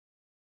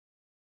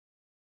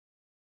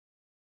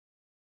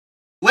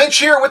Lynch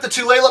here with the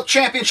Tulalip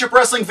Championship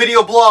Wrestling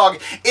video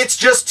blog. It's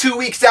just 2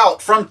 weeks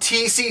out from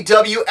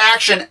TCW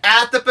action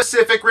at the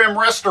Pacific Rim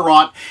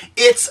restaurant.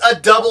 It's a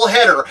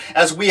doubleheader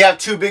as we have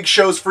two big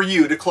shows for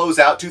you to close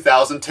out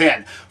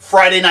 2010.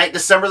 Friday night,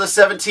 December the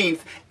 17th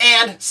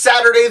and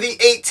Saturday the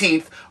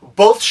 18th.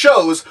 Both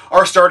shows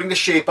are starting to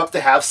shape up to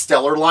have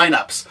stellar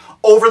lineups.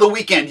 Over the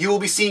weekend, you will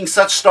be seeing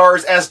such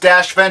stars as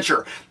Dash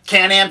Venture,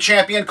 Can-Am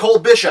champion Cole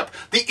Bishop,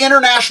 the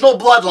International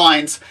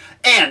Bloodlines,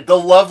 and the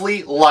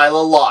lovely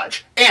Lila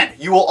Lodge. And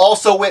you will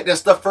also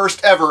witness the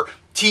first ever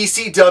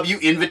TCW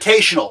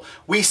Invitational.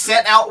 We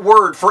sent out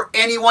word for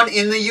anyone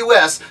in the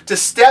US to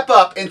step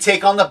up and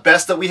take on the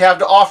best that we have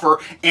to offer,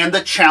 and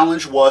the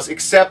challenge was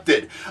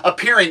accepted.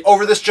 Appearing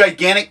over this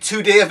gigantic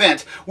two-day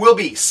event will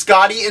be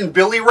Scotty and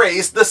Billy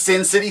Ray's the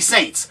Sin City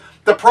Saints,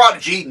 the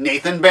Prodigy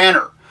Nathan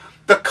Banner,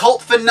 the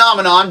cult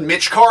phenomenon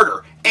Mitch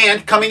Carter,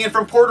 and coming in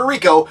from Puerto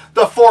Rico,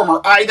 the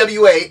former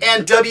IWA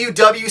and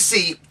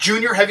WWC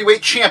Junior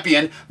Heavyweight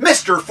Champion,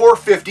 Mr.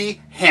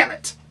 450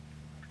 Hammett.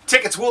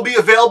 Tickets will be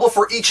available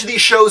for each of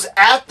these shows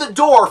at the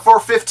door for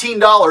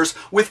 $15,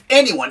 with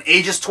anyone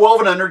ages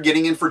 12 and under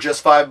getting in for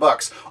just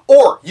 $5.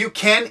 Or you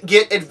can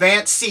get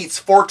advanced seats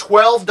for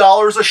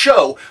 $12 a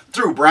show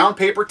through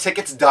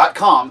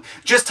brownpapertickets.com.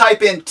 Just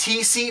type in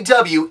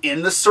TCW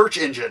in the search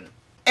engine.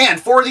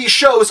 And for these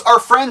shows, our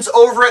friends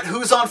over at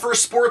Who's On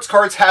First Sports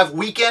Cards have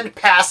weekend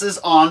passes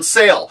on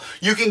sale.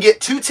 You can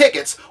get 2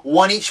 tickets,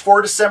 one each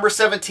for December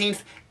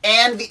 17th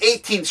and the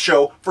 18th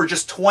show for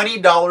just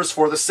 $20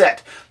 for the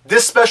set.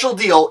 This special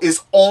deal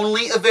is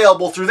only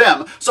available through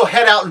them, so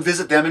head out and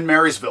visit them in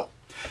Marysville.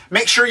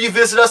 Make sure you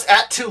visit us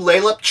at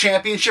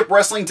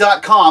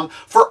TulalipChampionshipWrestling.com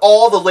for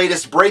all the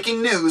latest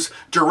breaking news,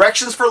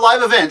 directions for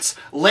live events,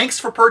 links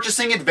for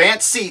purchasing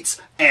advanced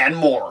seats, and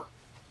more.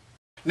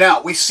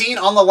 Now, we've seen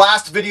on the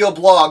last video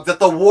blog that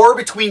the war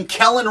between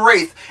Kellen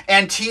Wraith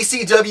and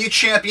TCW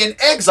champion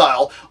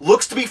Exile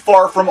looks to be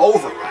far from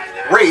over.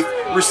 Wraith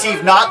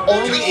received not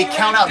only a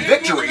count-out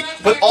victory,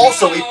 but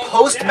also a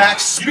post-match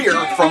spear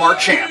from our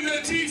champ.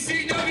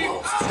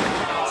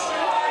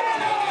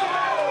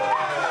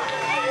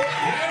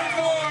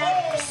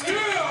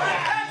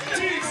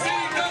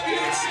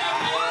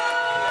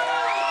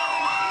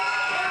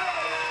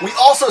 We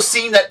also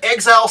seen that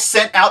Exile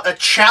sent out a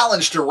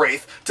challenge to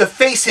Wraith to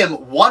face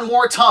him one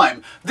more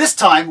time, this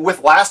time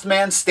with last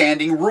man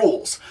standing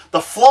rules. The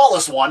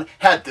Flawless One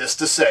had this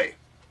to say.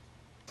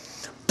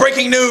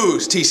 Breaking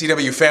news,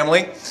 TCW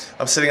family.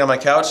 I'm sitting on my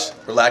couch,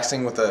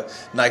 relaxing with a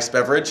nice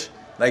beverage,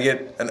 and I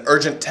get an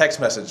urgent text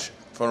message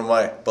from one of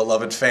my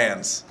beloved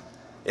fans.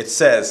 It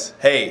says,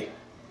 hey,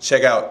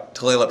 check out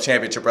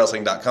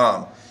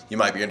TulalipChampionshipWrestling.com. You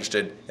might be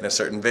interested in a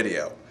certain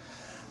video.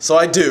 So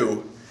I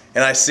do,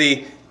 and I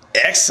see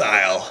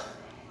Exile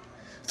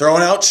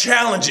throwing out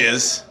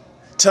challenges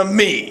to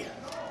me.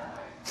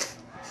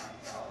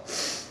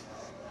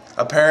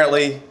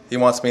 Apparently, he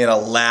wants me in a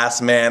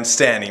last man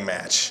standing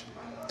match.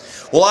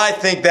 Well, I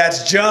think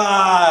that's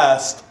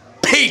just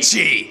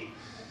peachy.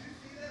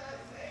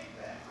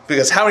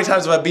 Because how many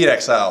times have I beat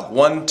Exile?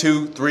 1,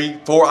 2, 3,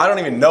 4. I don't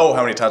even know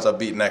how many times I've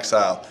beaten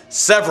Exile.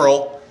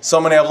 Several.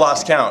 So many I've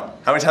lost count.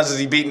 How many times has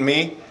he beaten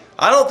me?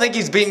 I don't think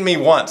he's beaten me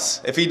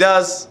once. If he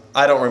does,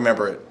 I don't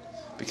remember it.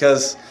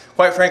 Because,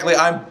 quite frankly,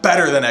 I'm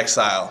better than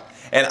Exile.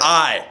 And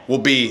I will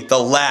be the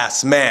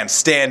last man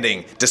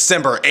standing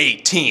December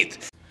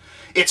 18th.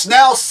 It's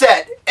now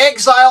set,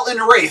 Exile and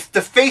Wraith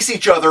to face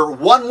each other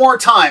one more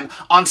time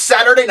on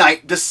Saturday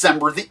night,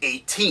 December the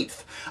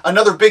 18th.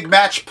 Another big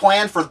match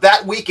planned for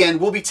that weekend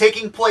will be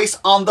taking place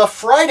on the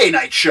Friday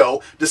night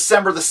show,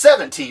 December the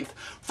 17th,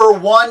 for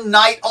one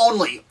night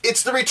only.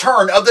 It's the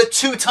return of the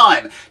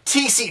two-time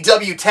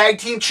TCW Tag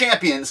Team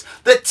Champions,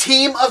 the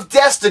Team of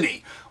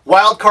Destiny,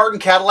 Wildcard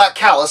and Cadillac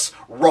Callis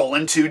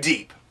rolling too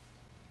deep.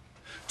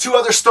 Two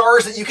other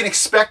stars that you can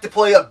expect to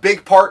play a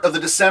big part of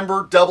the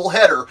December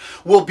doubleheader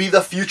will be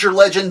the future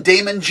legend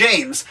Damon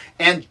James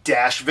and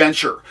Dash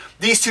Venture.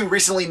 These two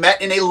recently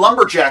met in a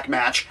lumberjack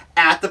match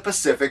at the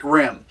Pacific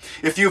Rim.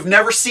 If you've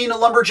never seen a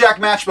lumberjack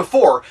match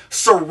before,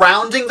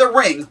 surrounding the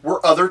ring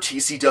were other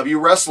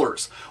TCW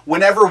wrestlers.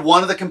 Whenever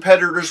one of the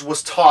competitors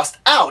was tossed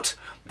out,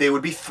 they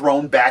would be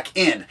thrown back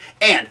in.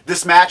 And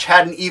this match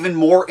had an even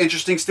more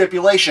interesting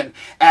stipulation,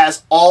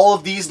 as all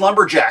of these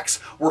lumberjacks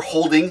were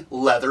holding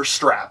leather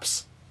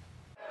straps.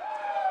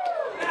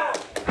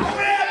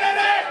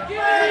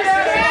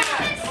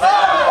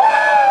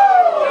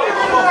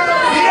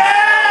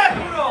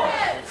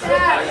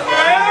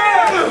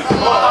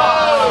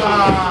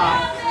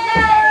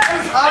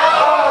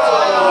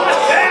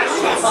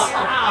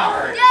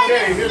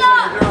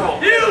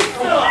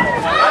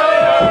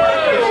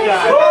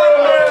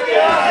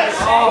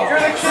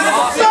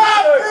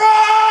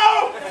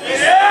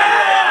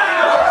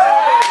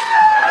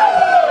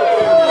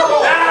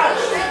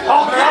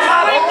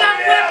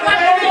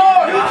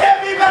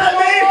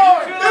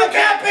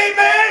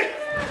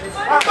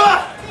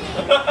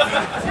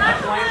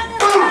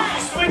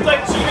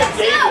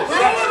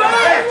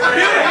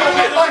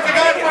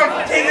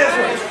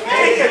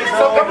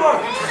 Come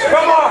on!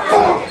 Come on!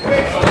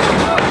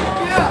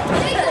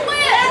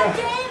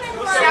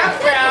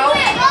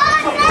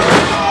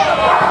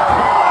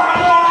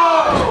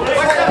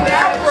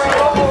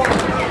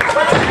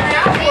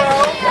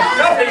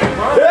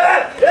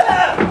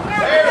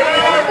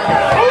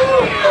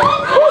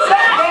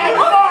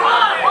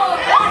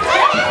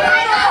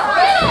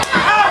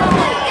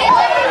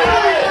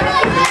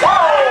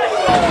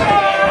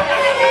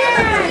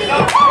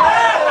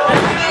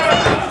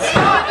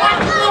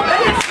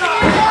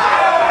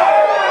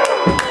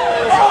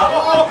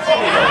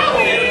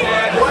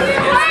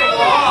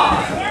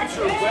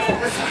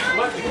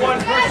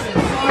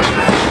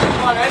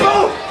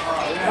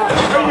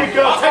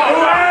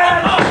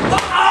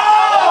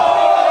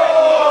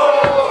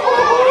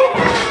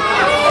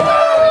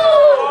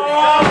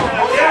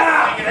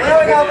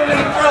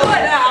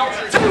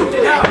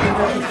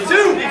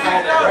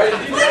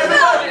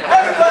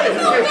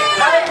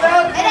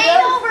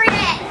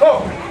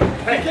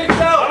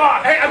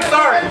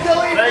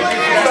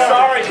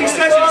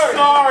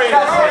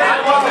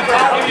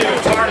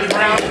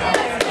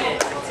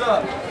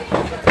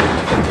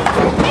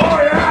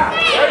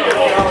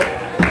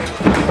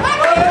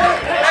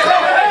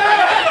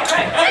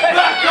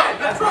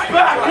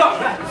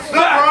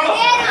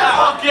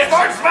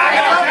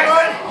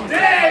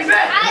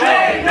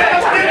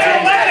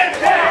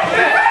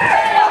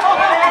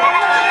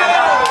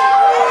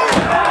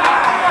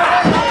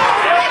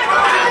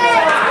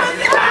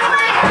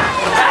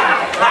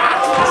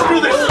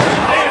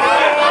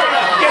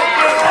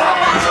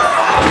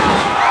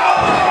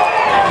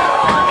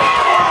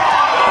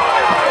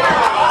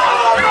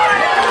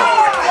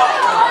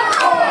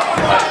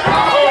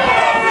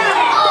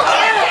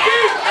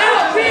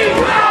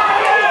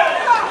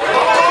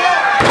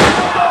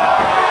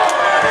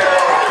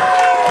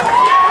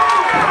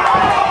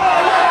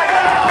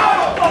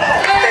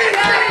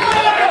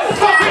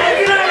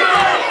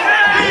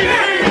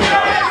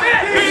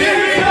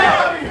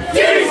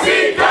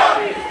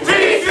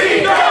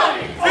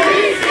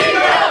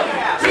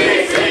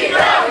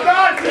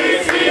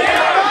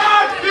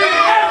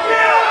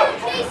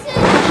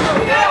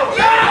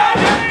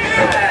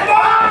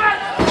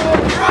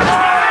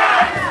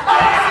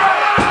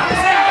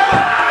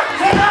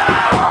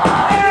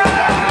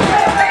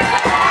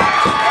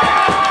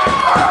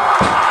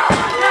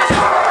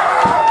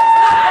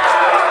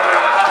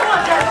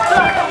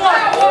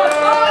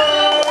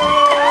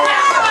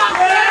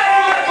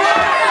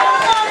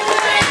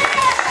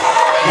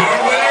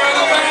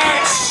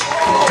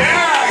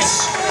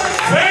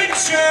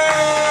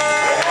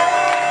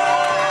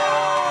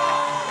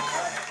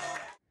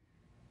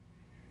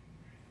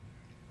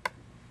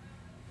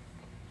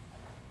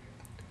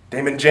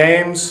 Damon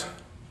James,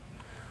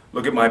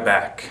 look at my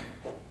back.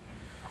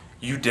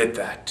 You did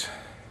that.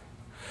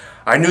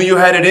 I knew you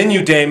had it in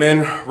you, Damon.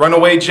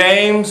 Runaway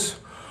James.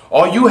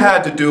 All you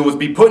had to do was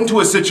be put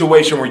into a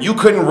situation where you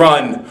couldn't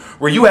run,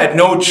 where you had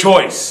no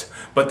choice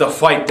but to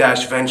fight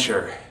Dash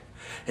Venture.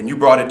 And you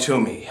brought it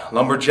to me.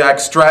 Lumberjack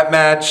strap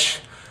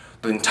match.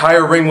 The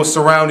entire ring was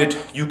surrounded.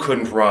 You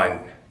couldn't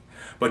run.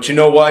 But you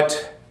know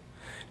what?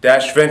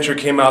 Dash Venture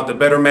came out the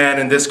better man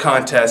in this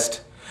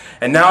contest.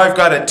 And now I've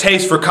got a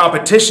taste for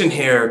competition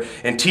here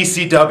in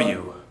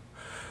TCW.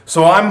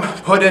 So I'm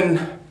putting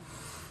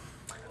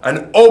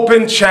an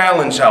open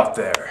challenge out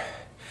there.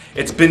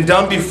 It's been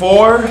done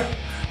before,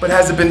 but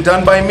has it been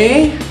done by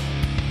me?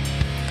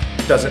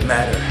 Doesn't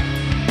matter.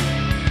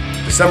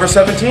 December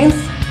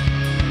 17th?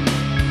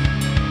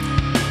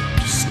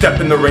 Just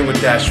step in the ring with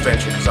Dash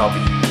Venture, because I'll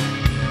be...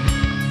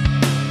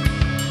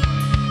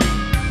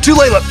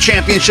 Tulalip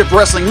Championship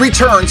Wrestling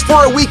returns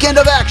for a weekend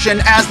of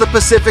action as the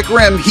Pacific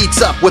Rim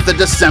heats up with the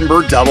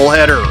December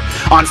doubleheader.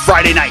 On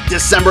Friday night,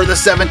 December the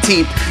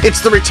 17th,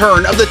 it's the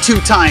return of the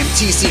two-time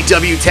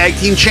TCW Tag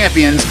Team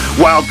Champions,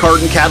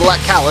 Wildcard and Cadillac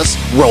Callis,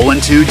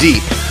 rolling too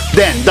deep.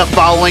 Then, the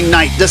following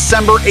night,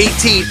 December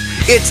 18th,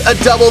 it's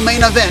a double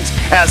main event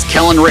as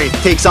Kellen Wraith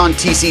takes on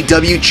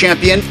TCW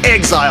champion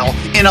Exile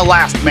in a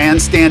last man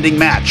standing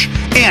match.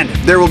 And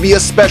there will be a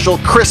special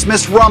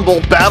Christmas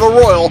Rumble Battle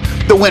Royal,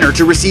 the winner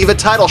to receive a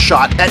title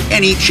shot at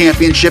any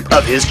championship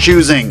of his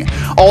choosing.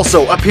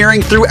 Also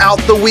appearing throughout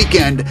the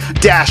weekend,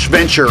 Dash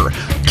Venture,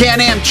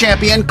 Can-Am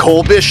champion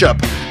Cole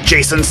Bishop,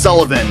 Jason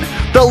Sullivan,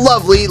 the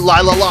lovely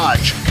Lila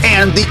Lodge,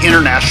 and the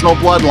International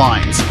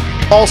Bloodlines.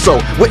 Also,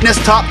 witness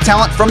top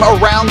talent from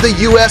around the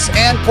US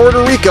and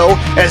Puerto Rico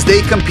as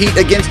they compete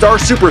against our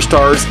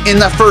superstars in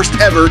the first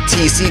ever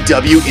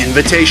TCW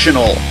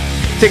Invitational.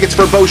 Tickets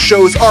for both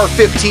shows are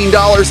 $15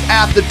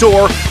 at the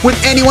door,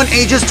 with anyone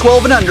ages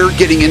 12 and under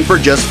getting in for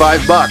just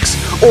 $5.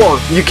 Or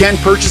you can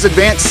purchase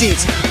advanced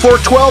seats for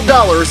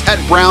 $12 at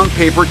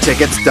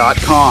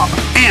brownpapertickets.com.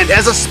 And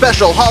as a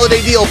special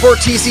holiday deal for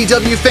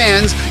TCW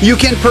fans, you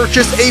can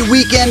purchase a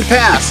weekend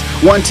pass,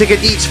 one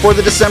ticket each for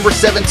the December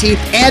 17th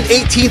and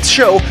 18th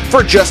show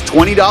for just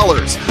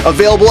 $20.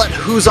 Available at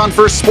Who's on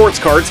First Sports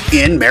Cards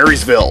in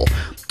Marysville.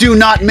 Do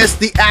not miss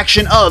the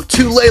action of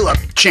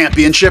Tulalip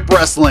Championship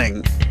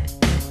Wrestling.